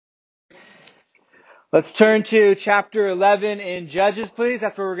Let's turn to chapter 11 in Judges, please.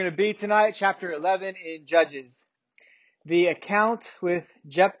 That's where we're going to be tonight, chapter 11 in Judges. The account with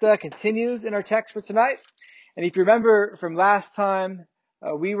Jephthah continues in our text for tonight. And if you remember from last time,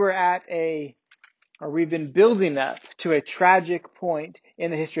 we've been building up to a tragic point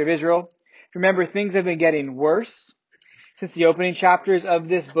in the history of Israel. If you remember, things have been getting worse since the opening chapters of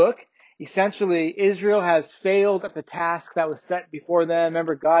this book. Essentially, Israel has failed at the task that was set before them.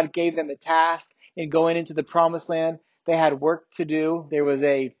 Remember, God gave them a task in going into the promised land. They had work to do. There was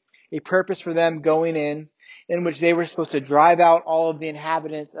a purpose for them going in which they were supposed to drive out all of the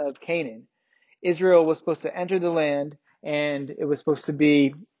inhabitants of Canaan. Israel was supposed to enter the land, and it was supposed to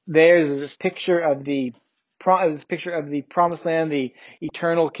be theirs as this picture of the promised land, the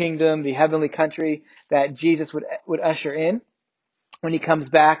eternal kingdom, the heavenly country that Jesus would usher in when he comes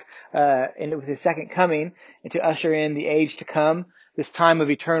back with his second coming, and to usher in the age to come, this time of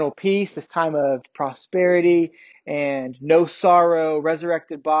eternal peace, this time of prosperity and no sorrow,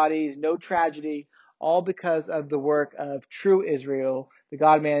 resurrected bodies, no tragedy, all because of the work of true Israel, the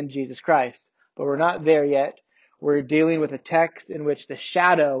God-man Jesus Christ. But we're not there yet. We're dealing with a text in which the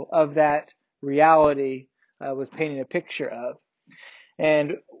shadow of that reality was painting a picture of.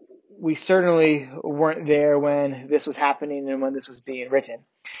 And we certainly weren't there when this was happening and when this was being written.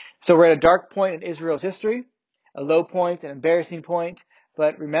 So we're at a dark point in Israel's history, a low point, an embarrassing point.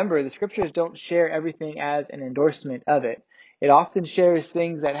 But remember, the scriptures don't share everything as an endorsement of it. It often shares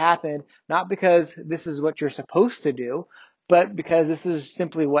things that happened not because this is what you're supposed to do, but because this is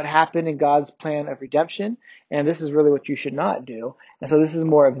simply what happened in God's plan of redemption, and this is really what you should not do. And so this is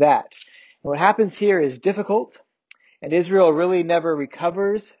more of that. And what happens here is difficult. And Israel really never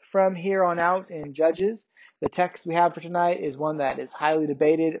recovers from here on out in Judges. The text we have for tonight is one that is highly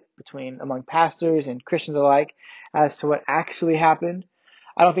debated among pastors and Christians alike as to what actually happened.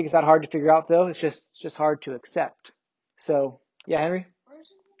 I don't think it's that hard to figure out, though. It's just hard to accept. So, yeah, Henry?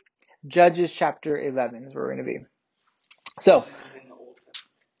 Judges chapter 11 is where we're going to be. So,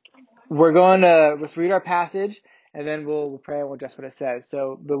 we're going to let's read our passage, and then we'll pray and we'll address what it says.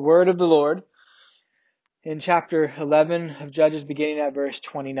 So, the word of the Lord in chapter 11 of Judges, beginning at verse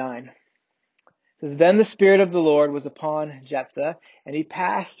 29. It says, Then the Spirit of the Lord was upon Jephthah, and he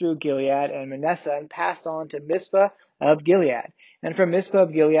passed through Gilead and Manasseh, and passed on to Mizpah of Gilead. And from Mizpah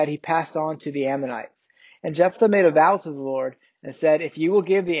of Gilead he passed on to the Ammonites. And Jephthah made a vow to the Lord, and said, If you will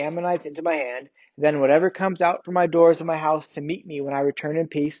give the Ammonites into my hand, then whatever comes out from my doors of my house to meet me when I return in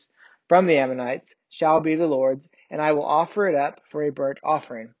peace from the Ammonites shall be the Lord's, and I will offer it up for a burnt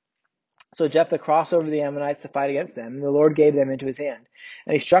offering. So Jephthah crossed over the Ammonites to fight against them, and the Lord gave them into his hand.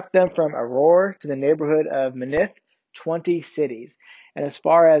 And he struck them from Aroer to the neighborhood of Manith, 20 cities, and as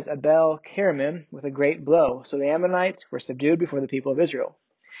far as Abel-keramim with a great blow. So the Ammonites were subdued before the people of Israel.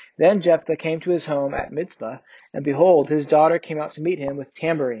 Then Jephthah came to his home at Mizpah, and behold, his daughter came out to meet him with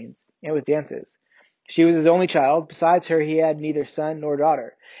tambourines and with dances. She was his only child. Besides her he had neither son nor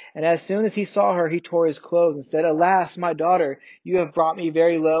daughter. And as soon as he saw her, he tore his clothes and said, Alas, my daughter, you have brought me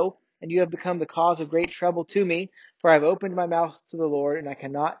very low, and you have become the cause of great trouble to me, for I have opened my mouth to the Lord, and I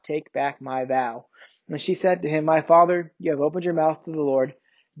cannot take back my vow. And she said to him, My father, you have opened your mouth to the Lord.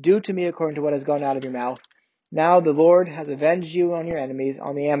 Do to me according to what has gone out of your mouth. Now the Lord has avenged you on your enemies,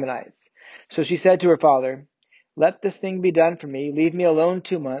 on the Ammonites. So she said to her father, Let this thing be done for me. Leave me alone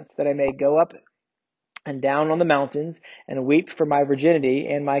 2 months, that I may go up and down on the mountains, and weep for my virginity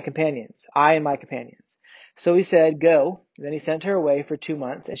and my companions, I and my companions. So he said, Go. Then he sent her away for 2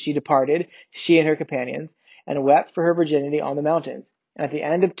 months, and she departed, she and her companions, and wept for her virginity on the mountains. And at the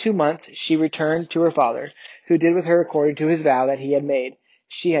end of 2 months she returned to her father, who did with her according to his vow that he had made.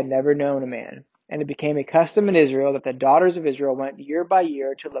 She had never known a man. And it became a custom in Israel that the daughters of Israel went year by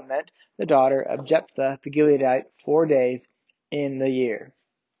year to lament the daughter of Jephthah the Gileadite 4 days in the year.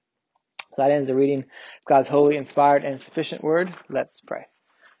 So that ends the reading of God's holy, inspired, and sufficient word. Let's pray.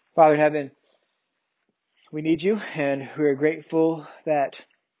 Father in heaven, we need you, and we are grateful that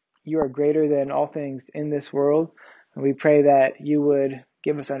you are greater than all things in this world. And we pray that you would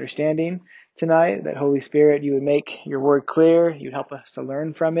give us understanding tonight, that Holy Spirit, you would make your word clear, you'd help us to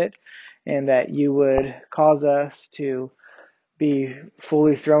learn from it, and that you would cause us to be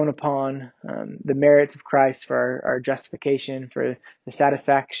fully thrown upon the merits of Christ for our justification, for the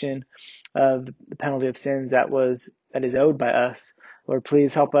satisfaction of the penalty of sins that is owed by us. Lord,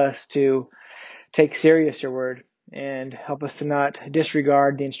 please help us to take serious your word and help us to not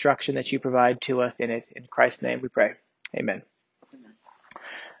disregard the instruction that you provide to us in it. In Christ's name we pray. Amen.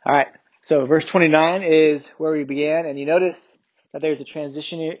 All right. So verse 29 is where we began, and you notice that there's a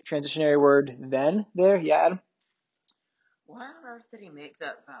transitionary word then there. Yeah, Adam? Why on earth did he make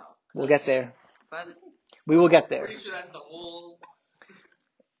that vow? We'll get there. We will get there.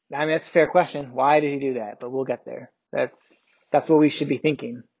 I mean, that's a fair question. Why did he do that? But we'll get there. That's what we should be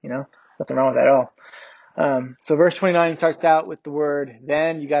thinking. Nothing wrong with that at all. So verse 29 starts out with the word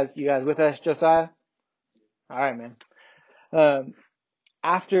then. You guys with us, Josiah? All right, man.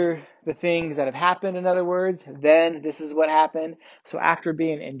 After the things that have happened, in other words, then this is what happened. So after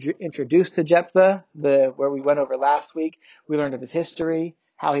being introduced to Jephthah, where we went over last week, we learned of his history,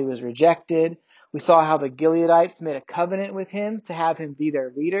 how he was rejected. We saw how the Gileadites made a covenant with him to have him be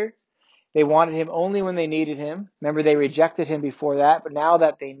their leader. They wanted him only when they needed him. Remember, they rejected him before that, but now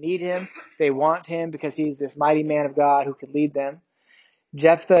that they need him, they want him because he's this mighty man of God who could lead them.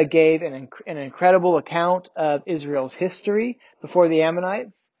 Jephthah gave an incredible account of Israel's history before the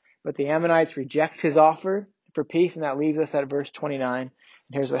Ammonites, but the Ammonites reject his offer for peace, and that leaves us at verse 29. And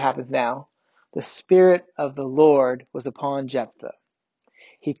here's what happens now. The Spirit of the Lord was upon Jephthah.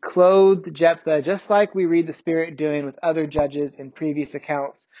 He clothed Jephthah just like we read the Spirit doing with other judges in previous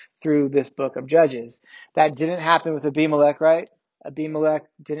accounts through this book of Judges. That didn't happen with Abimelech, right? Abimelech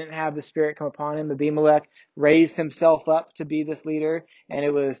didn't have the Spirit come upon him. Abimelech raised himself up to be this leader, and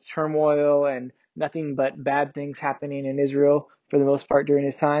it was turmoil and nothing but bad things happening in Israel for the most part during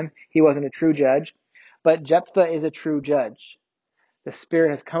his time. He wasn't a true judge, but Jephthah is a true judge. The Spirit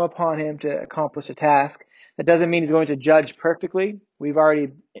has come upon him to accomplish a task. That doesn't mean he's going to judge perfectly. We've already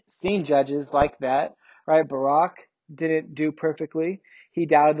seen judges like that, right? Barak didn't do perfectly. He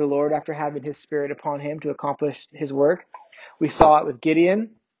doubted the Lord after having his Spirit upon him to accomplish his work. We saw it with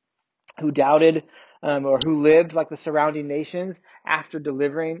Gideon, who doubted or who lived like the surrounding nations after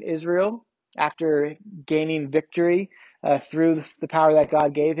delivering Israel, after gaining victory through the power that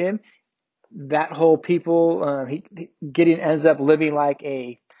God gave him. That whole people, Gideon ends up living like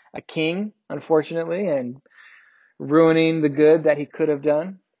a king, unfortunately, and ruining the good that he could have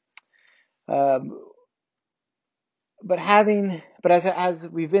done. But as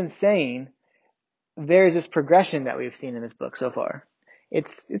we've been saying, there's this progression that we've seen in this book so far.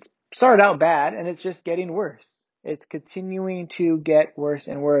 It's started out bad, and it's just getting worse. It's continuing to get worse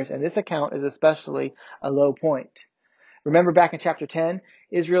and worse, and this account is especially a low point. Remember back in chapter 10,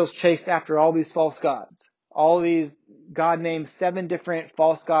 Israel's chased after all these false gods. All these, God names 7 different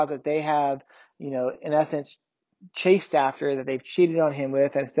false gods that they have, in essence, chased after, that they've cheated on him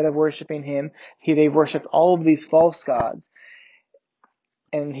with. And instead of worshiping him, they've worshipped all of these false gods.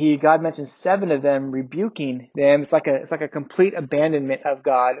 And God mentions 7 of them, rebuking them. It's like a complete abandonment of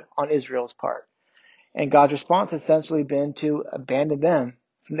God on Israel's part. And God's response has essentially been to abandon them,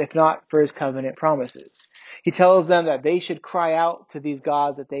 if not for his covenant promises. He tells them that they should cry out to these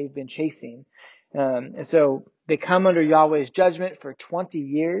gods that they've been chasing. And so they come under Yahweh's judgment for 20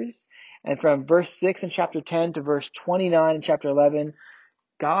 years. And from verse 6 in chapter 10 to verse 29 in chapter 11,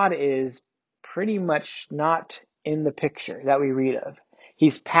 God is pretty much not in the picture that we read of.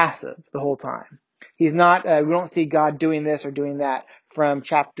 He's passive the whole time. He's not, we don't see God doing this or doing that from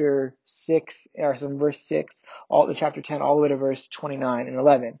chapter 6, or from verse 6, all to chapter 10, all the way to verse 29 and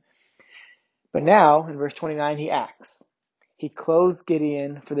 11. But now, in verse 29, he acts. He clothes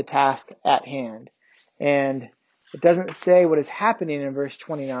Gideon for the task at hand. And it doesn't say what is happening in verse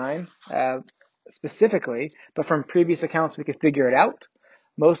 29 specifically, but from previous accounts we could figure it out.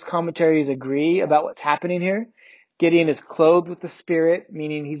 Most commentaries agree about what's happening here. Gideon is clothed with the Spirit,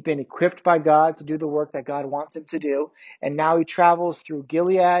 meaning he's been equipped by God to do the work that God wants him to do. And now he travels through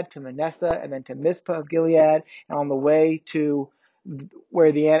Gilead to Manasseh and then to Mizpah of Gilead, and on the way to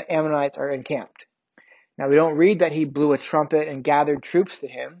where the Ammonites are encamped. Now, we don't read that he blew a trumpet and gathered troops to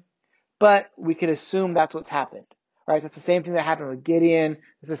him, but we can assume that's what's happened. Right? That's the same thing that happened with Gideon.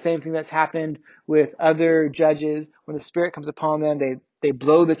 It's the same thing that's happened with other judges. When the Spirit comes upon them, they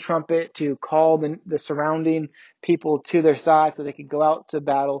blow the trumpet to call the surrounding people to their side so they can go out to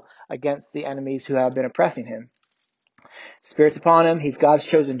battle against the enemies who have been oppressing him. Spirit's upon him. He's God's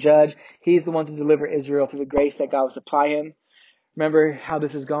chosen judge. He's the one to deliver Israel through the grace that God will supply him. Remember how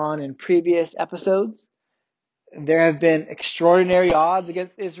this has gone in previous episodes? There have been extraordinary odds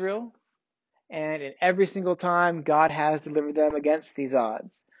against Israel. And in every single time, God has delivered them against these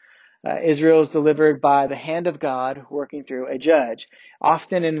odds. Israel is delivered by the hand of God working through a judge,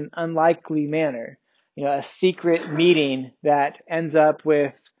 often in an unlikely manner. A secret meeting that ends up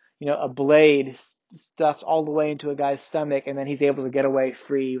with, a blade stuffed all the way into a guy's stomach, and then he's able to get away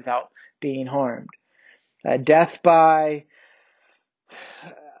free without being harmed. Death by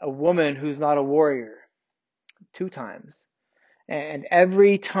a woman who's not a warrior, 2 times. And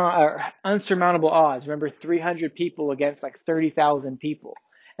every time, unsurmountable odds. Remember, 300 people against like 30,000 people.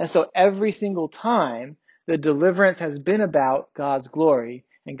 And so every single time, the deliverance has been about God's glory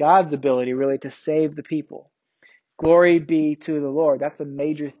and God's ability really to save the people. Glory be to the Lord. That's a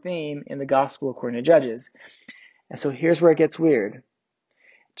major theme in the gospel according to Judges. And so here's where it gets weird.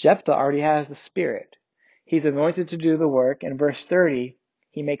 Jephthah already has the Spirit. He's anointed to do the work. In verse 30,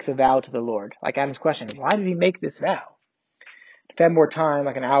 he makes a vow to the Lord. Like Adam's question, why did he make this vow? If I had more time,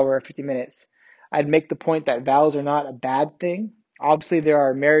 like an hour or 50 minutes, I'd make the point that vows are not a bad thing. Obviously, there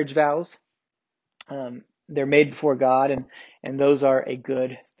are marriage vows. They're made before God, and those are a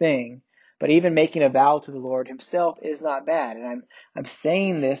good thing. But even making a vow to the Lord himself is not bad. And I'm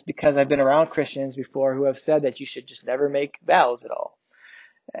saying this because I've been around Christians before who have said that you should just never make vows at all.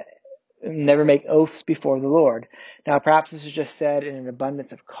 Never make oaths before the Lord. Now, perhaps this is just said in an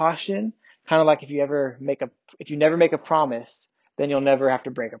abundance of caution, kind of like if you never make a promise, then you'll never have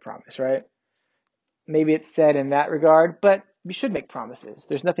to break a promise, right? Maybe it's said in that regard, but you should make promises.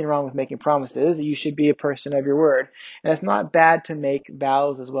 There's nothing wrong with making promises. You should be a person of your word. And it's not bad to make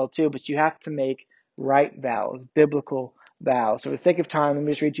vows as well too, but you have to make right vows, biblical vows. So for the sake of time, let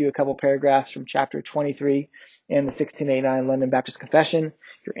me just read you a couple paragraphs from chapter 23 in the 1689 London Baptist Confession.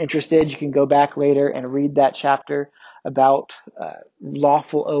 If you're interested, you can go back later and read that chapter about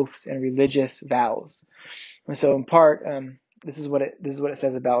lawful oaths and religious vows. And so in part, this is what it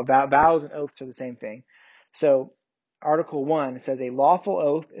says about vows and oaths are the same thing. So Article 1 says a lawful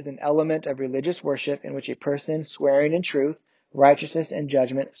oath is an element of religious worship in which a person swearing in truth, righteousness, and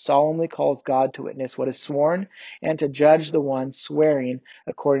judgment solemnly calls God to witness what is sworn and to judge the one swearing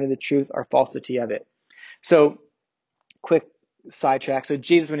according to the truth or falsity of it. So quick sidetrack. So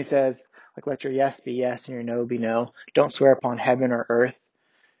Jesus, when he says, like, let your yes be yes and your no be no, don't swear upon heaven or earth.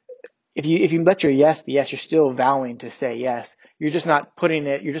 If you let your yes be yes, you're still vowing to say yes. You're just not putting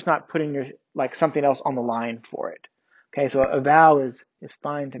your like something else on the line for it. Okay, so a vow is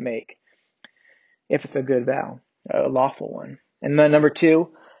fine to make if it's a good vow, a lawful one. And then number 2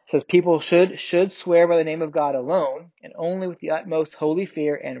 says people should swear by the name of God alone and only with the utmost holy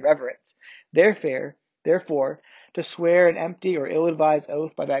fear and reverence. Therefore, to swear an empty or ill-advised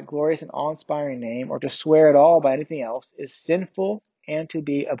oath by that glorious and awe-inspiring name, or to swear at all by anything else, is sinful and to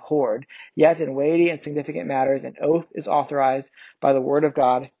be abhorred. Yet in weighty and significant matters, an oath is authorized by the word of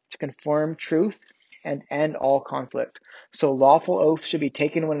God to confirm truth and end all conflict. So lawful oaths should be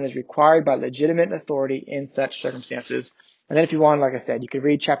taken when it is required by legitimate authority in such circumstances. And then if you want, like I said, you could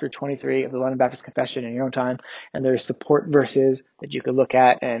read chapter 23 of the London Baptist Confession in your own time, and there's support verses that you could look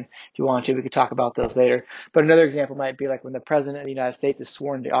at, and if you want to, we could talk about those later. But another example might be like when the President of the United States is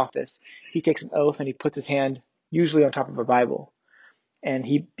sworn to office, he takes an oath and he puts his hand usually on top of a Bible. And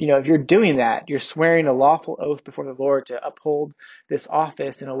if you're doing that, you're swearing a lawful oath before the Lord to uphold this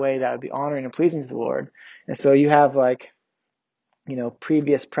office in a way that would be honoring and pleasing to the Lord. And so you have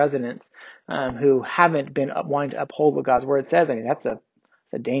previous presidents who haven't been wanting to uphold what God's word says. I mean, that's a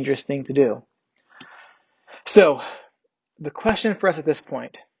dangerous thing to do. So the question for us at this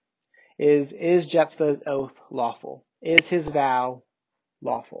point is Jephthah's oath lawful? Is his vow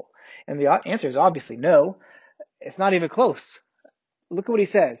lawful? And the answer is obviously no. It's not even close. Look at what he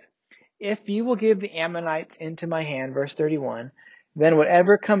says. If you will give the Ammonites into my hand, verse 31, then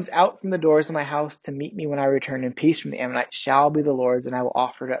whatever comes out from the doors of my house to meet me when I return in peace from the Ammonites shall be the Lord's, and I will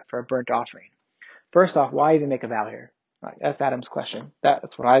offer it up for a burnt offering. First off, why even make a vow here? That's Adam's question.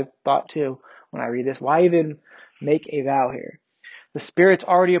 That's what I thought too when I read this. Why even make a vow here? The Spirit's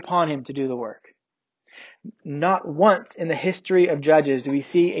already upon him to do the work. Not once in the history of judges do we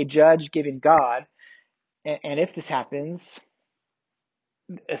see a judge giving God, and if this happens,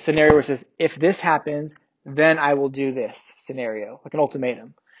 a scenario where it says, if this happens, then I will do this scenario, like an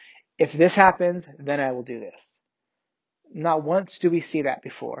ultimatum. If this happens, then I will do this. Not once do we see that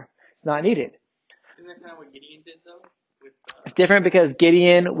before. It's not needed. Isn't that kind of what Gideon did, though? It's different because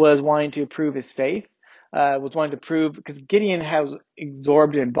Gideon was wanting to prove his faith, because Gideon has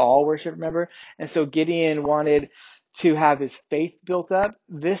absorbed in Baal worship, remember? And so Gideon wanted to have his faith built up.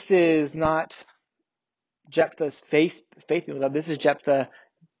 This is not Jephthah's faith built up. This is Jephthah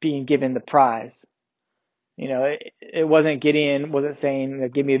being given the prize. It wasn't Gideon wasn't saying,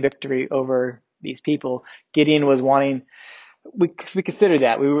 give me a victory over these people. Gideon was wanting, we considered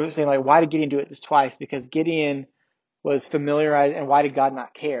that. We were saying, like, why did Gideon do it this twice? Because Gideon was familiarized, and why did God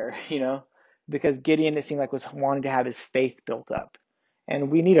not care? Because Gideon, it seemed like, was wanting to have his faith built up.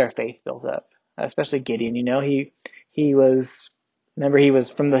 And we need our faith built up, especially Gideon. He was, remember, he was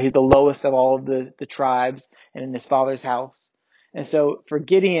from the lowest of all of the tribes and in his father's house. And so for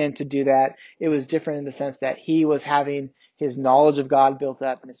Gideon to do that, it was different in the sense that he was having his knowledge of God built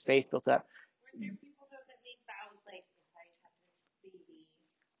up and his faith built up. Were there people though that make vows like if I have this baby will,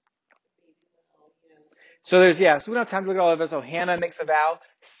 So so we don't have time to look at all of it. So Hannah makes a vow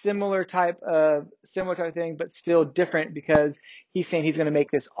similar type of thing, but still different because he's saying he's going to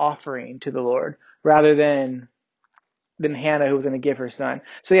make this offering to the Lord rather than Hannah, who was going to give her son.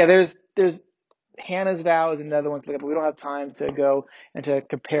 So yeah, there's Hannah's vow is another one to look up, but we don't have time to go and to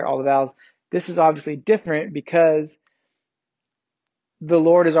compare all the vows. This is obviously different because the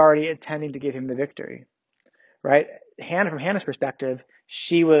Lord is already intending to give him the victory, right? Hannah, from Hannah's perspective,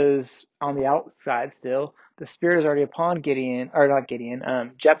 she was on the outside still. The Spirit is already upon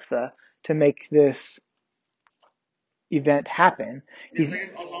Jephthah, to make this event happen. It's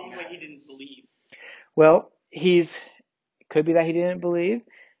almost like he didn't believe. Well, could be that he didn't believe.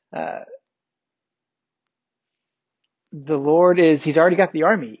 The Lord he's already got the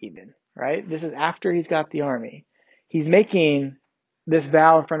army even, right? This is after he's got the army. He's making this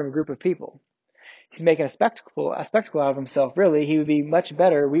vow in front of a group of people. He's making a spectacle out of himself, really. He would be much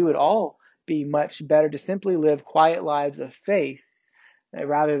better. We would all be much better to simply live quiet lives of faith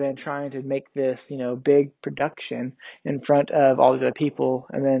rather than trying to make this, big production in front of all these other people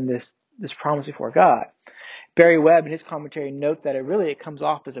and then this promise before God. Barry Webb in his commentary notes that it comes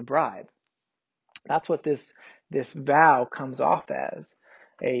off as a bribe. That's what this vow comes off as,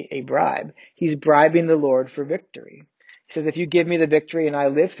 a bribe. He's bribing the Lord for victory. He says, if you give me the victory and I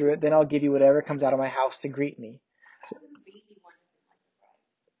live through it, then I'll give you whatever comes out of my house to greet me. So, the baby one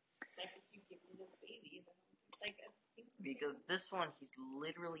isn't like a bride. Like if you give me this baby, then like because this one he's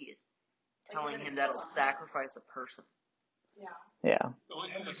literally telling him that he'll sacrifice a person. Yeah. The only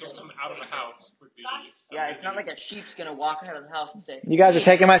thing that's going to come out of the house would be... Yeah, it's not like a sheep's going to walk out of the house and say, You guys are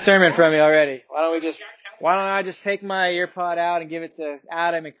taking my sermon from me already. Why don't I just take my earpod out and give it to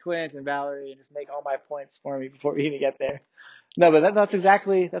Adam and Clint and Valerie and just make all my points for me before we even get there? No, but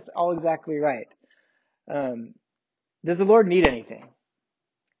that's all exactly right. Does the Lord need anything?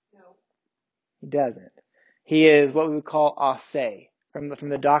 No. He doesn't. He is what we would call ase, from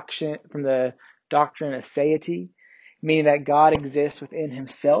the doctrine of aseity, meaning that God exists within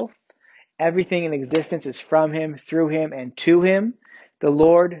himself. Everything in existence is from him, through him, and to him. The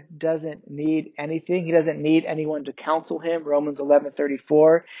Lord doesn't need anything. He doesn't need anyone to counsel him. Romans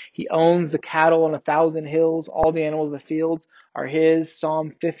 11:34. He owns the cattle on 1,000 hills. All the animals of the fields are his.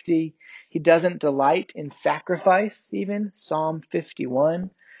 Psalm 50. He doesn't delight in sacrifice even. Psalm 51.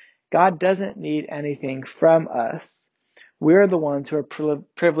 God doesn't need anything from us. We're the ones who are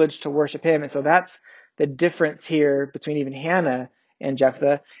privileged to worship him. And so that's the difference here between even Hannah and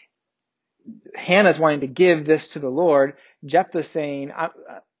Jephthah. Hannah's wanting to give this to the Lord. Jephthah's saying,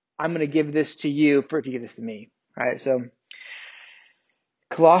 I'm going to give this to you if you give this to me. Right? So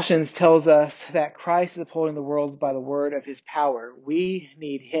Colossians tells us that Christ is upholding the world by the word of his power. We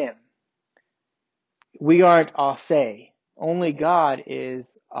need him. We aren't ase. Only God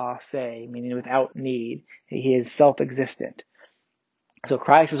is ase, meaning without need. He is self-existent. So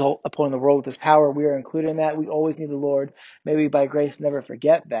Christ is upholding the world with his power. We are included in that. We always need the Lord. May we by grace never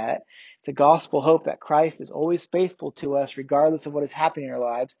forget that. It's a gospel hope that Christ is always faithful to us regardless of what is happening in our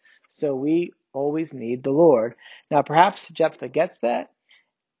lives. So we always need the Lord. Now perhaps Jephthah gets that,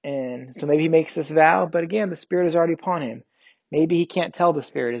 and so maybe he makes this vow, but again, the Spirit is already upon him. Maybe he can't tell the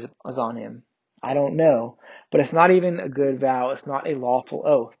Spirit is on him. I don't know. But it's not even a good vow. It's not a lawful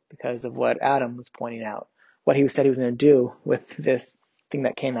oath because of what Adam was pointing out, what he said he was going to do with this thing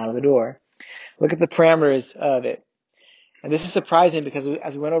that came out of the door. Look at the parameters of it. And this is surprising because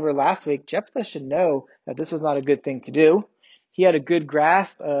as we went over last week, Jephthah should know that this was not a good thing to do. He had a good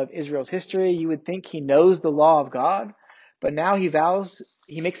grasp of Israel's history. You would think he knows the law of God, but now he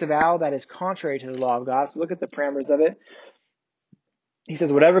makes a vow that is contrary to the law of God. So look at the parameters of it. He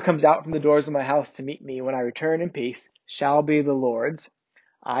says, whatever comes out from the doors of my house to meet me when I return in peace shall be the Lord's.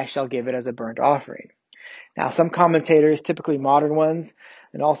 I shall give it as a burnt offering. Now, some commentators, typically modern ones,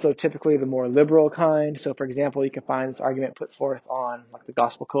 and also typically the more liberal kind. So, for example, you can find this argument put forth on the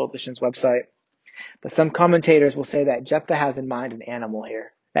Gospel Coalition's website. But some commentators will say that Jephthah has in mind an animal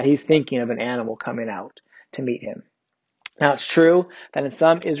here, that he's thinking of an animal coming out to meet him. Now, it's true that in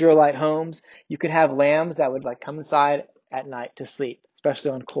some Israelite homes, you could have lambs that would come inside at night to sleep,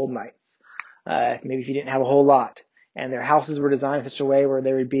 especially on cold nights. Maybe if you didn't have a whole lot. And their houses were designed in such a way where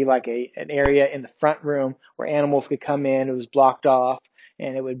there would be an area in the front room where animals could come in. It was blocked off,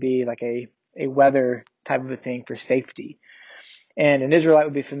 and it would be a weather type of a thing for safety. And an Israelite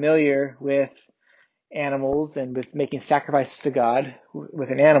would be familiar with animals and with making sacrifices to God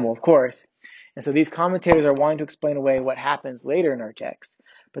with an animal, of course. And so these commentators are wanting to explain away what happens later in our text.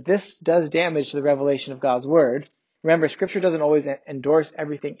 But this does damage to the revelation of God's word. Remember, Scripture doesn't always endorse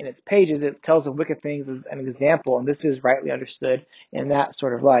everything in its pages. It tells of wicked things as an example, and this is rightly understood in that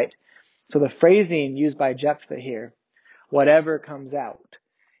sort of light. So the phrasing used by Jephthah here, whatever comes out,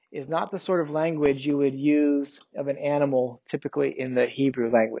 is not the sort of language you would use of an animal typically in the Hebrew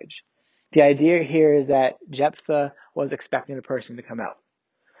language. The idea here is that Jephthah was expecting a person to come out.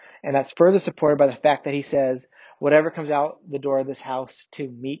 And that's further supported by the fact that he says, whatever comes out the door of this house to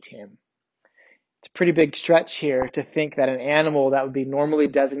meet him. It's a pretty big stretch here to think that an animal that would be normally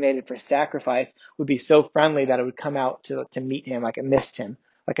designated for sacrifice would be so friendly that it would come out to meet him like it missed him,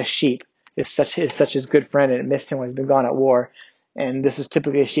 like a sheep is such his good friend and it missed him when he's been gone at war. And this is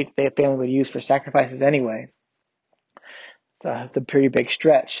typically a sheep that the family would use for sacrifices anyway. So it's a pretty big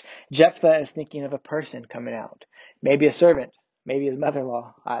stretch. Jephthah is thinking of a person coming out, maybe a servant, maybe his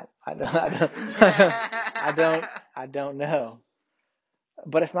mother-in-law. I don't know.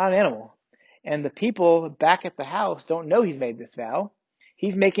 But it's not an animal. And the people back at the house don't know he's made this vow.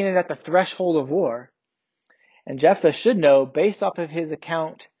 He's making it at the threshold of war. And Jephthah should know, based off of his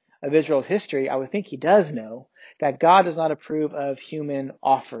account of Israel's history, I would think he does know, that God does not approve of human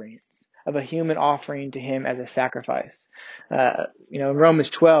offerings, of a human offering to him as a sacrifice. In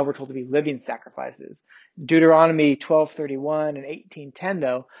Romans 12, we're told to be living sacrifices. Deuteronomy 12:31 and 18:10,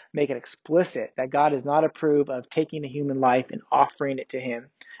 though, make it explicit that God does not approve of taking a human life and offering it to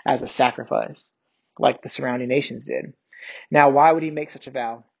him as a sacrifice, like the surrounding nations did. Now, why would he make such a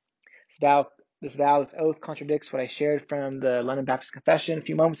vow? This oath contradicts what I shared from the London Baptist Confession a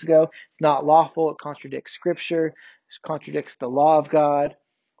few moments ago. It's not lawful. It contradicts Scripture. It contradicts the law of God.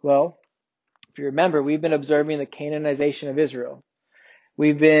 Well, if you remember, we've been observing the Canaanization of Israel.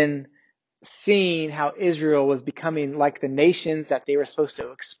 We've been seeing how Israel was becoming like the nations that they were supposed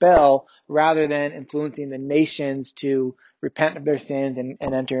to expel rather than influencing the nations to repent of their sins and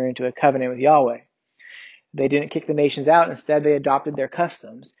enter into a covenant with Yahweh. They didn't kick the nations out. Instead, they adopted their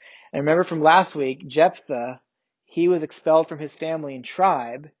customs. And remember from last week, Jephthah, he was expelled from his family and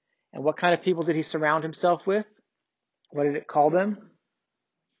tribe. And what kind of people did he surround himself with? What did it call them?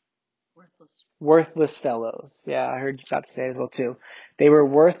 Worthless fellows. Yeah, I heard you about to say it as well too. They were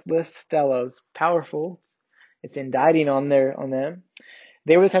worthless fellows. Powerful. It's indicting on them.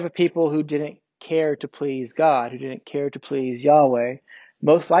 They were the type of people who didn't care to please God, who didn't care to please Yahweh.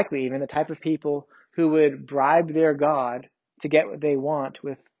 Most likely even the type of people who would bribe their God to get what they want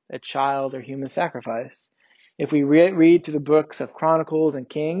with a child or human sacrifice. If we read through the books of Chronicles and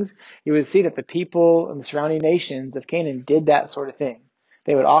Kings, you would see that the people and the surrounding nations of Canaan did that sort of thing.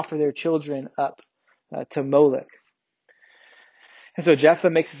 They would offer their children up to Moloch. And so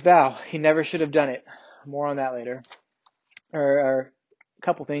Jephthah makes his vow. He never should have done it. More on that later. Or a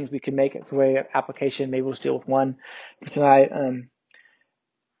couple things we could make as a way of application. Maybe we'll just deal with one for tonight.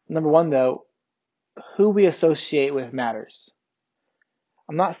 Number one, though, who we associate with matters.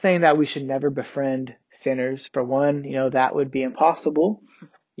 I'm not saying that we should never befriend sinners. For one, that would be impossible.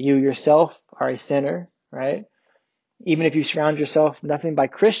 You yourself are a sinner, right? Even if you surround yourself with nothing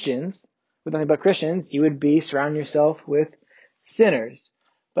but Christians, you would be surrounding yourself with sinners.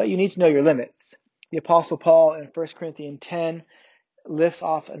 But you need to know your limits. The Apostle Paul in 1 Corinthians 10 lists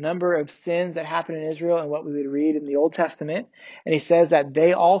off a number of sins that happened in Israel and what we would read in the Old Testament. And he says that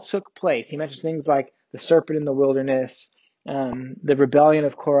they all took place. He mentions things like the serpent in the wilderness, the rebellion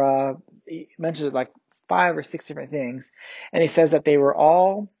of Korah. He mentions like 5 or 6 different things. And he says that they were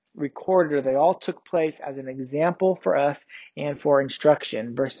all recorded, or they all took place as an example for us and for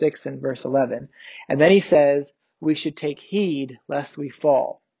instruction. Verse 6 and verse 11. And then he says, we should take heed lest we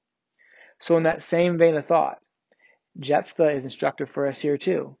fall. So in that same vein of thought, Jephthah is instructive for us here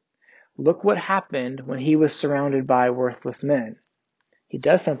too. Look what happened when he was surrounded by worthless men. He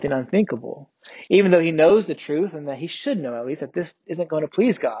does something unthinkable, even though he knows the truth and that he should know at least that this isn't going to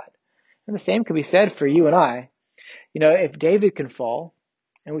please God. And the same could be said for you and I. If David can fall,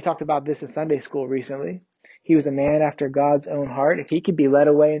 and we talked about this in Sunday school recently, he was a man after God's own heart. If he could be led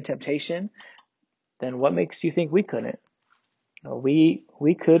away in temptation, then what makes you think we couldn't? We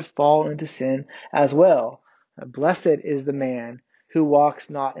could fall into sin as well. Blessed is the man who walks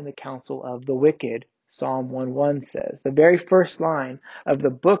not in the counsel of the wicked, Psalm 1:1 says. The very first line of the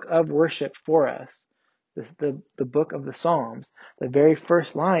book of worship for us, the book of the Psalms, the very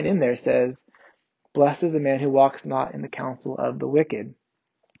first line in there says, blessed is the man who walks not in the counsel of the wicked.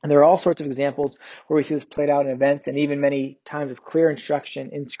 And there are all sorts of examples where we see this played out in events and even many times of clear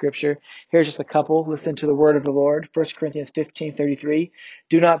instruction in Scripture. Here's just a couple. Listen to the word of the Lord. 1 Corinthians 15:33.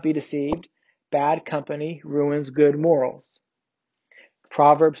 Do not be deceived. Bad company ruins good morals.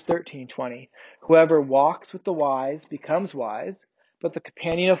 Proverbs 13:20. Whoever walks with the wise becomes wise, but the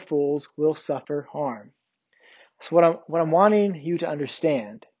companion of fools will suffer harm. So what I'm wanting you to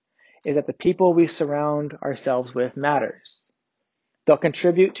understand is that the people we surround ourselves with matters. They'll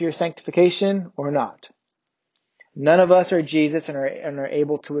contribute to your sanctification or not. None of us are Jesus and are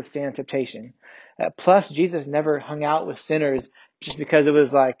able to withstand temptation. Plus, Jesus never hung out with sinners just because it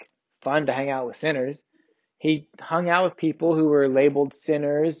was like fun to hang out with sinners. He hung out with people who were labeled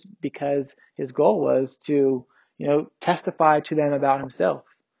sinners because his goal was to, testify to them about himself,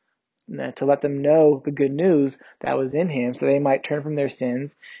 and to let them know the good news that was in him so they might turn from their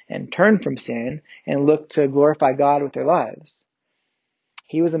sins and turn from sin and look to glorify God with their lives.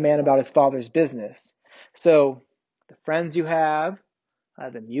 He was a man about his Father's business. So the friends you have,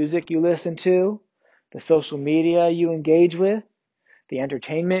 the music you listen to, the social media you engage with, the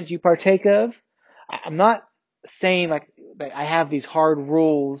entertainment you partake of, I'm not saying like that I have these hard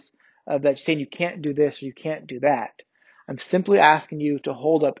rules that saying you can't do this or you can't do that. I'm simply asking you to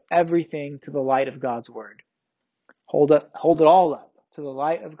hold up everything to the light of God's word. Hold it all up to the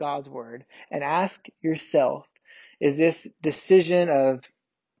light of God's word and ask yourself, is this decision of,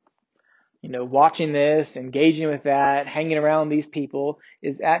 watching this, engaging with that, hanging around these people,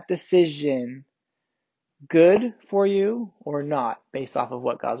 is that decision good for you or not based off of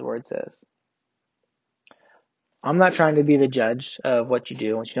what God's word says? I'm not trying to be the judge of what you do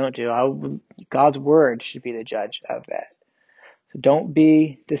and what you don't do. God's word should be the judge of that. So don't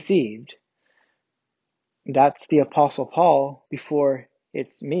be deceived. That's the Apostle Paul before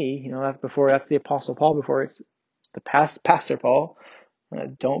it's me. That's the Apostle Paul before it's the Pastor Paul.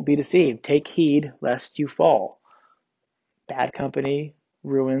 Don't be deceived. Take heed lest you fall. Bad company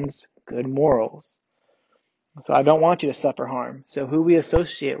ruins good morals. So I don't want you to suffer harm. So who we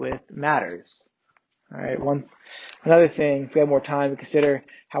associate with matters. All right. Another thing, if we have more time, to consider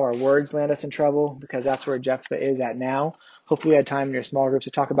how our words land us in trouble, because that's where Jephthah is at now. Hopefully we had time in your small groups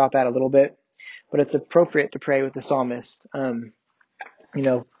to talk about that a little bit. But it's appropriate to pray with the psalmist.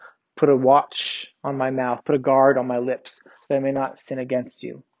 Put a watch on my mouth, put a guard on my lips, so that I may not sin against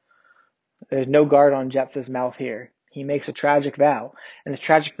you. There's no guard on Jephthah's mouth here. He makes a tragic vow. And it's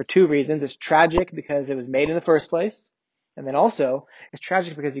tragic for two reasons. It's tragic because it was made in the first place. And then also, it's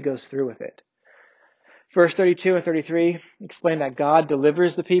tragic because he goes through with it. Verse 32 and 33 explain that God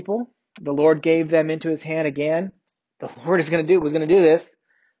delivers the people. The Lord gave them into his hand again. The Lord was going to do this.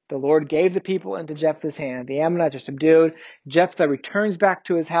 The Lord gave the people into Jephthah's hand. The Ammonites are subdued. Jephthah returns back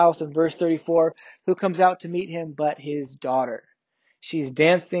to his house in verse 34. Who comes out to meet him but his daughter? She's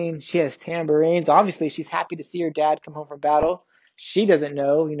dancing. She has tambourines. Obviously, she's happy to see her dad come home from battle. She doesn't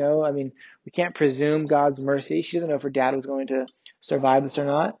know, we can't presume God's mercy. She doesn't know if her dad was going to survive this or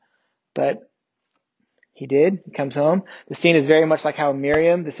not. But he did. He comes home. The scene is very much like how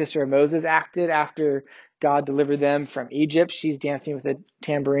Miriam, the sister of Moses, acted after God delivered them from Egypt. She's dancing with a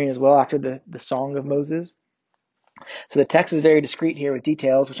tambourine as well after the song of Moses. So the text is very discreet here with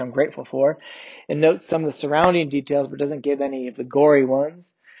details, which I'm grateful for. It notes some of the surrounding details, but doesn't give any of the gory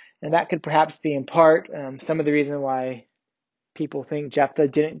ones. And that could perhaps be in part some of the reason why people think Jephthah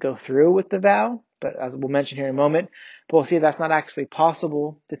didn't go through with the vow. But as we'll mention here in a moment, but we'll see that's not actually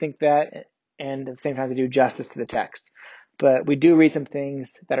possible to think that and at the same time to do justice to the text. But we do read some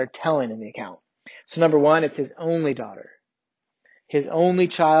things that are telling in the account. So number one, it's his only daughter. His only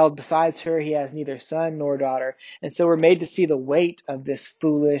child. Besides her, he has neither son nor daughter. And so we're made to see the weight of this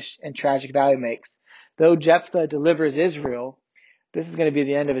foolish and tragic vow he makes. Though Jephthah delivers Israel, this is going to be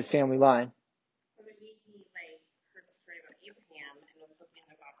the end of his family line.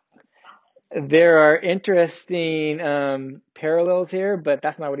 There are interesting parallels here, but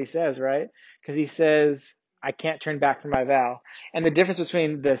that's not what he says, right? Because he says, I can't turn back from my vow. And the difference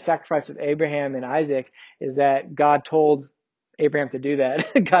between the sacrifice of Abraham and Isaac is that God told Abraham to do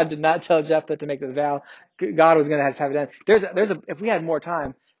that. God did not tell Jephthah to make this vow. God was going to have it done. If we had more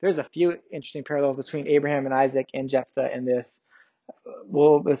time, there's a few interesting parallels between Abraham and Isaac and Jephthah in this.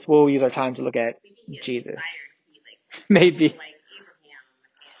 We'll use our time to look at Jesus. Maybe.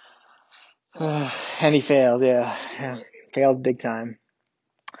 And he failed, yeah. Failed big time.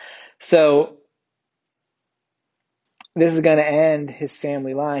 So this is going to end his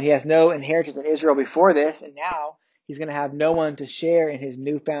family line. He has no inheritance in Israel before this, and now he's going to have no one to share in his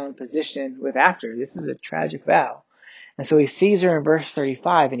newfound position with after. This is a tragic vow. And so he sees her in verse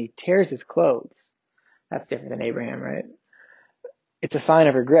 35, and he tears his clothes. That's different than Abraham, right? It's a sign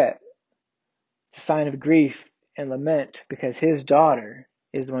of regret. It's a sign of grief and lament because his daughter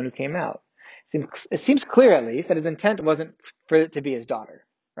is the one who came out. It seems clear, at least, that his intent wasn't for it to be his daughter,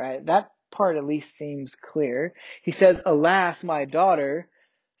 right? That part at least seems clear. He says, alas, my daughter.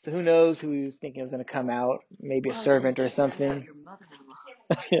 So who knows who he was thinking was going to come out, maybe a servant or something.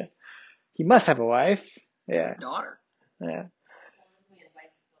 Yeah. He must have a wife. Yeah. Daughter. Yeah.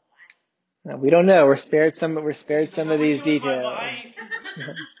 No, we don't know. We're spared some of these details.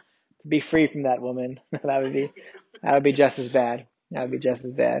 Be free from that woman. That would be That would be just as bad. That would be just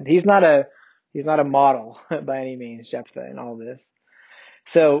as bad. He's not a model by any means, Jephthah, in all this.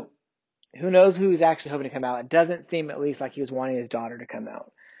 So who knows who's actually hoping to come out? It doesn't seem at least like he was wanting his daughter to come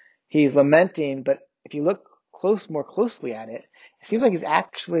out. He's lamenting, but if you look more closely at it, it seems like he's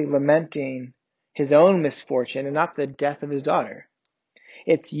actually lamenting his own misfortune and not the death of his daughter.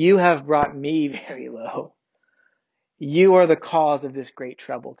 It's, you have brought me very low. You are the cause of this great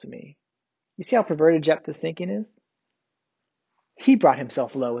trouble to me. You see how perverted Jephthah's thinking is? He brought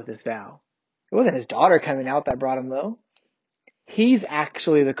himself low with his vow. It wasn't his daughter coming out that brought him low. He's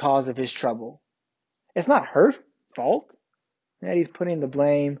actually the cause of his trouble. It's not her fault that he's putting the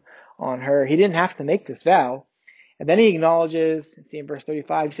blame on her. He didn't have to make this vow. And then he acknowledges, see in verse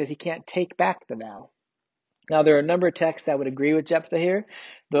 35, he says he can't take back the vow. Now, there are a number of texts that would agree with Jephthah here,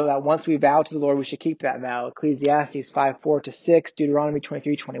 though that once we vow to the Lord, we should keep that vow. Ecclesiastes 5:4-6, Deuteronomy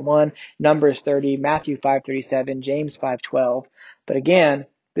 23:21, Numbers 30, Matthew 5:37, James 5:12. But again,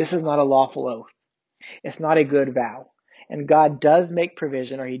 this is not a lawful oath. It's not a good vow. And God does make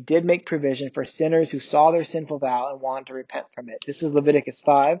provision, or he did make provision for sinners who saw their sinful vow and wanted to repent from it. This is Leviticus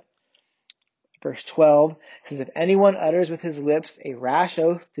 5. Verse 12 says, if anyone utters with his lips a rash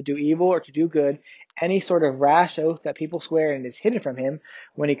oath to do evil or to do good, any sort of rash oath that people swear and is hidden from him,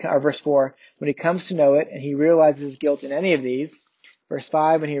 verse 4, when he comes to know it and he realizes his guilt in any of these, verse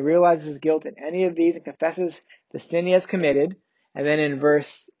 5, when he realizes his guilt in any of these and confesses the sin he has committed, and then in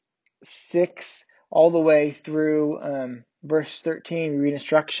verse 6 all the way through verse 13, we read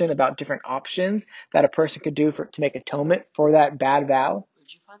instruction about different options that a person could do to make atonement for that bad vow.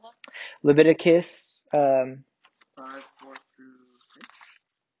 Where'd you find that? Leviticus 5, 4 through 6.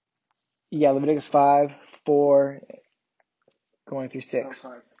 Yeah, Leviticus 5, 4, going through 6.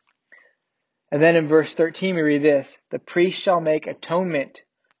 Oh, And then in verse 13 we read this, the priest shall make atonement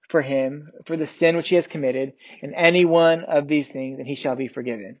for him, for the sin which he has committed, in any one of these things, and he shall be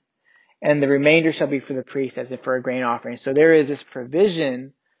forgiven. And the remainder shall be for the priest as if for a grain offering. So there is this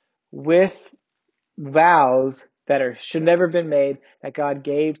provision with vows that should never have been made, that God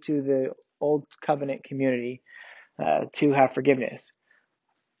gave to the old covenant community to have forgiveness.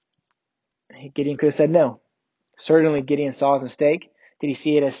 Gideon could have said no. Certainly Gideon saw his mistake. Did he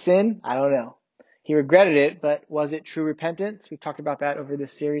see it as sin? I don't know. He regretted it, but was it true repentance? We've talked about that over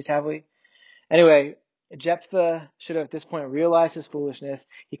this series, have we? Anyway, Jephthah should have at this point realized his foolishness.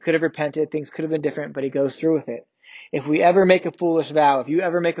 He could have repented. Things could have been different, but he goes through with it. If you ever make a foolish vow,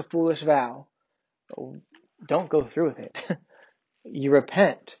 don't go through with it. You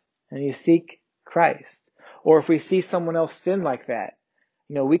repent and you seek Christ. Or if we see someone else sin like that,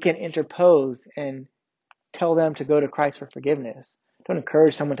 we can interpose and tell them to go to Christ for forgiveness. Don't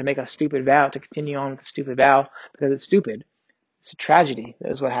encourage someone to make a stupid vow, to continue on with the stupid vow because it's stupid. It's a tragedy.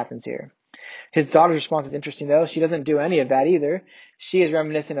 That is what happens here. His daughter's response is interesting, though. She doesn't do any of that either. She is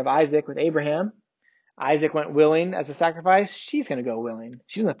reminiscent of Isaac with Abraham. Isaac went willing as a sacrifice. She's going to go willing.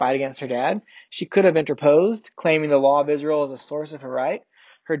 She's going to fight against her dad. She could have interposed, claiming the law of Israel as a source of her right.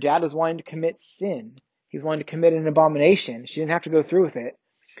 Her dad was wanting to commit sin. He was wanting to commit an abomination. She didn't have to go through with it.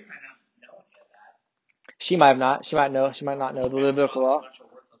 She might not know any of that. She might not. She might not know the Levitical law.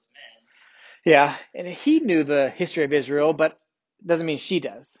 Yeah, and he knew the history of Israel, but doesn't mean she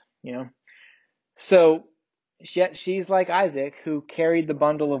does, So she's like Isaac, who carried the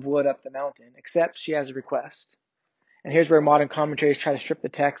bundle of wood up the mountain, except she has a request. And here's where modern commentaries try to strip the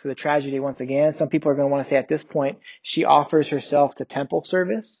text of the tragedy once again. Some people are going to want to say at this point, she offers herself to temple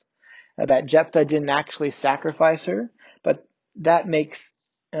service, that Jephthah didn't actually sacrifice her, but that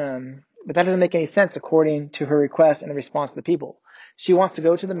doesn't make any sense according to her request and the response of the people. She wants to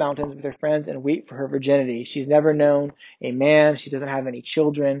go to the mountains with her friends and weep for her virginity. She's never known a man. She doesn't have any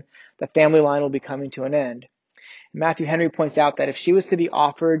children. The family line will be coming to an end. Matthew Henry points out that if she was to be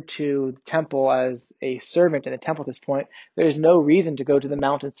offered to the temple as a servant in the temple at this point, there is no reason to go to the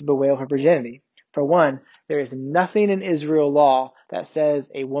mountains to bewail her virginity. For one, there is nothing in Israel law that says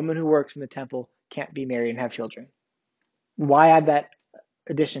a woman who works in the temple can't be married and have children. Why add that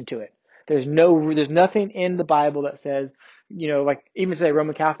addition to it? There's nothing in the Bible that says, like even today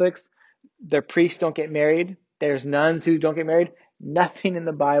Roman Catholics, their priests don't get married. There's nuns who don't get married. Nothing in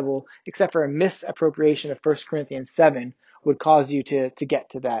the Bible, except for a misappropriation of 1 Corinthians 7, would cause you to get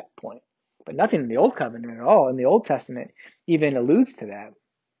to that point. But nothing in the Old Covenant at all, in the Old Testament, even alludes to that.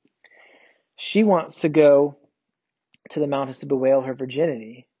 She wants to go to the mountains to bewail her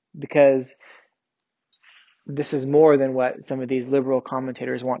virginity because this is more than what some of these liberal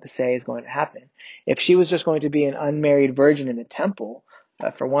commentators want to say is going to happen. If she was just going to be an unmarried virgin in the temple,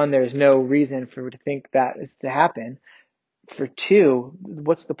 for one, there's no reason for her to think that is to happen. For two,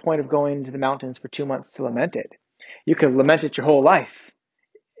 what's the point of going to the mountains for 2 months to lament it? You could lament it your whole life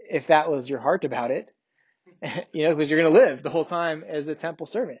if that was your heart about it, because you're going to live the whole time as a temple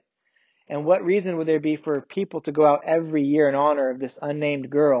servant. And what reason would there be for people to go out every year in honor of this unnamed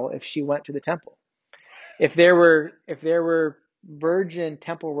girl if she went to the temple? If there were virgin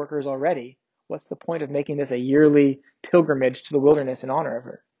temple workers already, what's the point of making this a yearly pilgrimage to the wilderness in honor of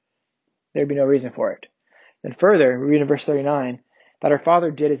her? There'd be no reason for it. And further, we read in verse 39 that her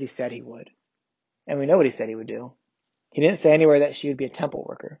father did as he said he would. And we know what he said he would do. He didn't say anywhere that she would be a temple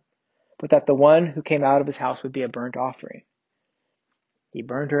worker, but that the one who came out of his house would be a burnt offering. He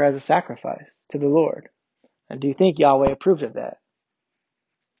burned her as a sacrifice to the Lord. And do you think Yahweh approved of that?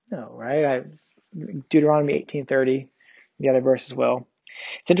 No, right? Deuteronomy 18:30, the other verse as well.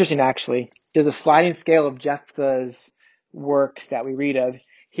 It's interesting, actually. There's a sliding scale of Jephthah's works that we read of.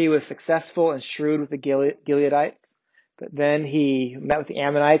 He was successful and shrewd with the Gileadites, but then he met with the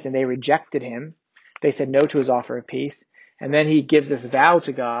Ammonites and they rejected him. They said no to his offer of peace. And then he gives this vow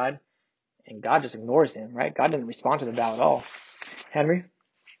to God, and God just ignores him, right? God didn't respond to the vow at all. Henry?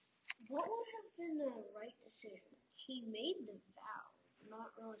 What would have been the right decision? He made the vow. You're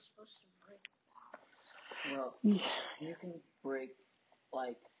not really supposed to break vows. Well, you can break,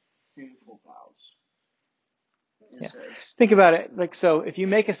 sinful vows. It says. Think about it. So if you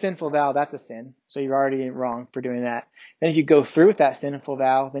make a sinful vow, that's a sin. So you're already wrong for doing that. Then if you go through with that sinful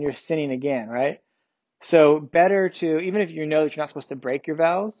vow, then you're sinning again, right? So better to, even if you know that you're not supposed to break your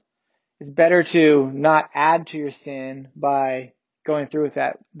vows, it's better to not add to your sin by going through with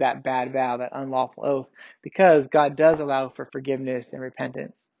that bad vow, that unlawful oath, because God does allow for forgiveness and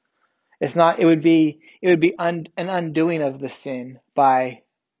repentance. It would be an undoing of the sin by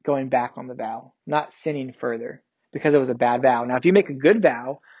going back on the vow, not sinning further because it was a bad vow. Now, if you make a good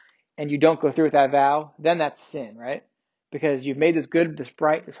vow and you don't go through with that vow, then that's sin, right? Because you've made this good, this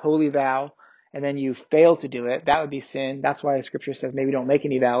bright, this holy vow, and then you fail to do it. That would be sin. That's why the scripture says maybe don't make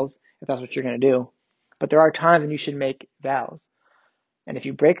any vows if that's what you're going to do. But there are times when you should make vows. And if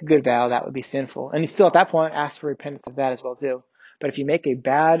you break a good vow, that would be sinful. And you still at that point ask for repentance of that as well too. But if you make a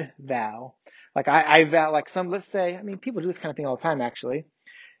bad vow, like I vow, let's say, people do this kind of thing all the time actually.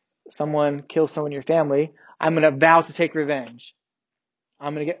 Someone kills someone in your family, I'm going to vow to take revenge.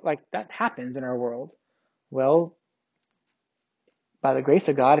 I'm going to that happens in our world. Well, by the grace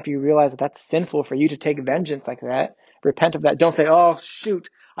of God, if you realize that that's sinful for you to take vengeance like that, repent of that. Don't say, oh, shoot,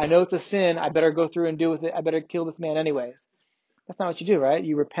 I know it's a sin. I better go through and do with it. I better kill this man anyways. That's not what you do, right?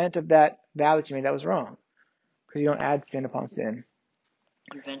 You repent of that vow that you made that was wrong, because you don't add sin upon sin.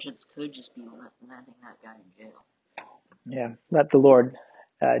 Your vengeance could just be landing that guy in jail. Yeah, let the Lord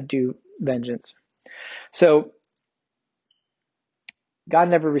do vengeance. So God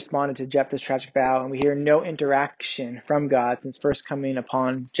never responded to Jephthah's tragic vow, and we hear no interaction from God since first coming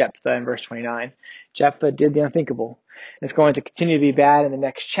upon Jephthah in verse 29. Jephthah did the unthinkable. It's going to continue to be bad in the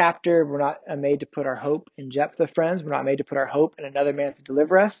next chapter. We're not made to put our hope in Jephthah, friends. We're not made to put our hope in another man to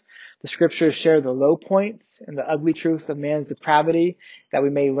deliver us. The scriptures share the low points and the ugly truths of man's depravity that we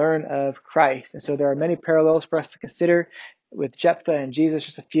may learn of Christ. And so there are many parallels for us to consider with Jephthah and Jesus,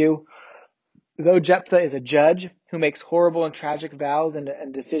 just a few. Though Jephthah is a judge who makes horrible and tragic vows and a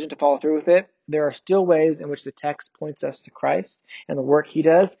decision to follow through with it, there are still ways in which the text points us to Christ and the work he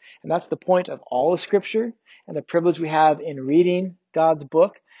does. And that's the point of all of Scripture and the privilege we have in reading God's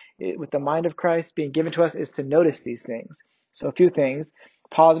book with the mind of Christ being given to us is to notice these things. So a few things,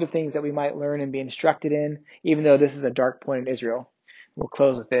 positive things that we might learn and be instructed in, even though this is a dark point in Israel. We'll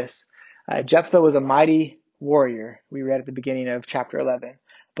close with this. Jephthah was a mighty warrior, we read at the beginning of chapter 11.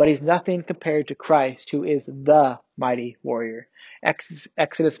 But he's nothing compared to Christ, who is the mighty warrior. Exodus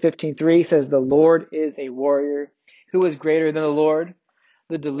 15:3 says, the Lord is a warrior. Who is greater than the Lord?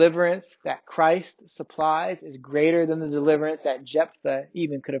 The deliverance that Christ supplies is greater than the deliverance that Jephthah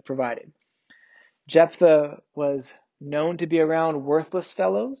even could have provided. Jephthah was known to be around worthless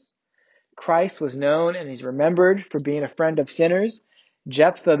fellows. Christ was known and he's remembered for being a friend of sinners.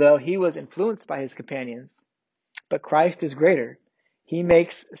 Jephthah, though, he was influenced by his companions. But Christ is greater. He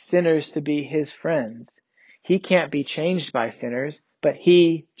makes sinners to be his friends. He can't be changed by sinners, but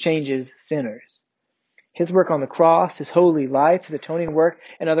he changes sinners. His work on the cross, his holy life, his atoning work,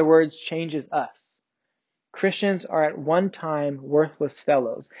 in other words, changes us. Christians are at one time worthless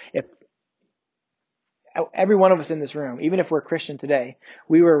fellows. If every one of us in this room, even if we're Christian today,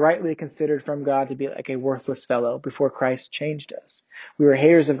 we were rightly considered from God to be like a worthless fellow before Christ changed us. We were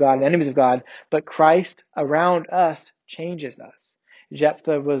haters of God and enemies of God, but Christ around us changes us.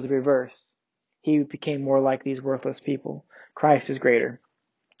 Jephthah was the reverse. He became more like these worthless people. Christ is greater.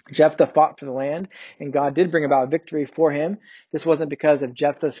 Jephthah fought for the land, and God did bring about victory for him. This wasn't because of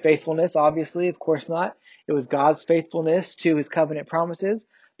Jephthah's faithfulness, obviously, of course not. It was God's faithfulness to his covenant promises,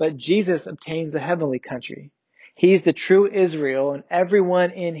 but Jesus obtains a heavenly country. He's the true Israel, and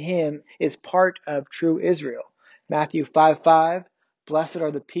everyone in him is part of true Israel. Matthew 5:5, blessed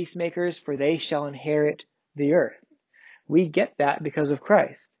are the peacemakers, for they shall inherit the earth. We get that because of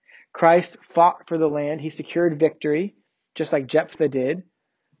Christ. Christ fought for the land. He secured victory, just like Jephthah did.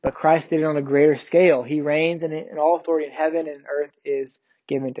 But Christ did it on a greater scale. He reigns, and all authority in heaven and earth is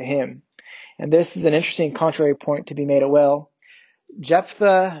given to him. And this is an interesting contrary point to be made as well.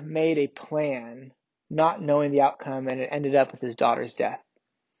 Jephthah made a plan, not knowing the outcome, and it ended up with his daughter's death.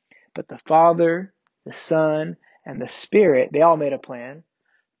 But the Father, the Son, and the Spirit, they all made a plan,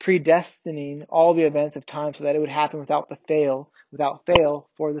 predestining all the events of time so that it would happen without fail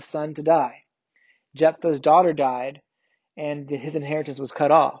for the son to die. Jephthah's daughter died, and his inheritance was cut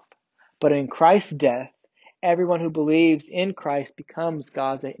off. But in Christ's death, everyone who believes in Christ becomes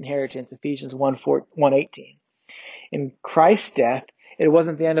God's inheritance, Ephesians 1:18. In Christ's death, it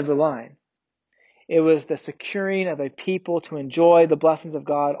wasn't the end of the line. It was the securing of a people to enjoy the blessings of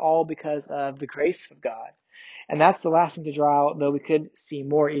God, all because of the grace of God. And that's the last thing to draw out, though we could see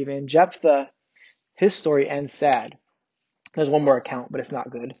more even. Jephthah, his story ends sad. There's one more account, but it's not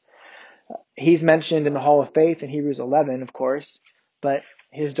good. He's mentioned in the Hall of Faith in Hebrews 11, of course, but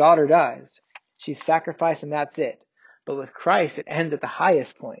his daughter dies. She's sacrificed and that's it. But with Christ, it ends at the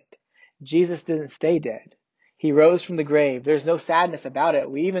highest point. Jesus didn't stay dead. He rose from the grave. There's no sadness about it.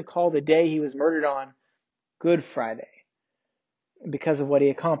 We even call the day he was murdered on Good Friday because of what he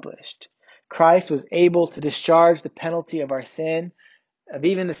accomplished. Christ was able to discharge the penalty of our sin, of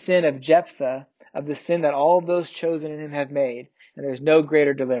even the sin of Jephthah, of the sin that all of those chosen in him have made. And there's no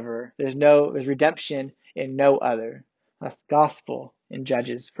greater deliverer. There's redemption in no other. That's the gospel in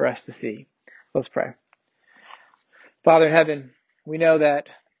Judges for us to see. Let's pray. Father in heaven, we know that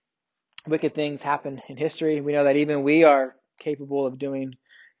wicked things happen in history. We know that even we are capable of doing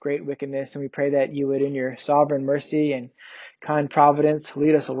great wickedness, and we pray that you would, in your sovereign mercy and kind providence,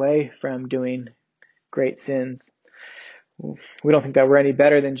 lead us away from doing great sins. We don't think that we're any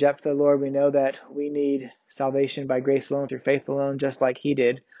better than Jephthah, Lord. We know that we need salvation by grace alone, through faith alone, just like he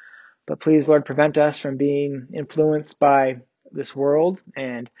did. But please, Lord, prevent us from being influenced by this world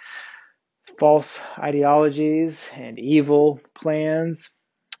and false ideologies and evil plans,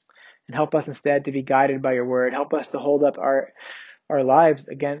 and help us instead to be guided by your word. Help us to hold up our lives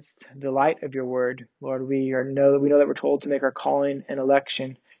against the light of your word. Lord, we know that we're told to make our calling and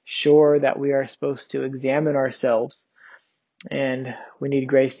election sure, that we are supposed to examine ourselves, and we need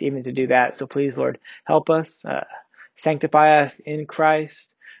grace even to do that. So please, Lord, help us, sanctify us in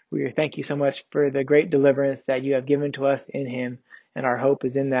Christ. We thank you so much for the great deliverance that you have given to us in him, and our hope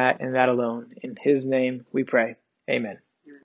is in that and that alone. In his name we pray. Amen.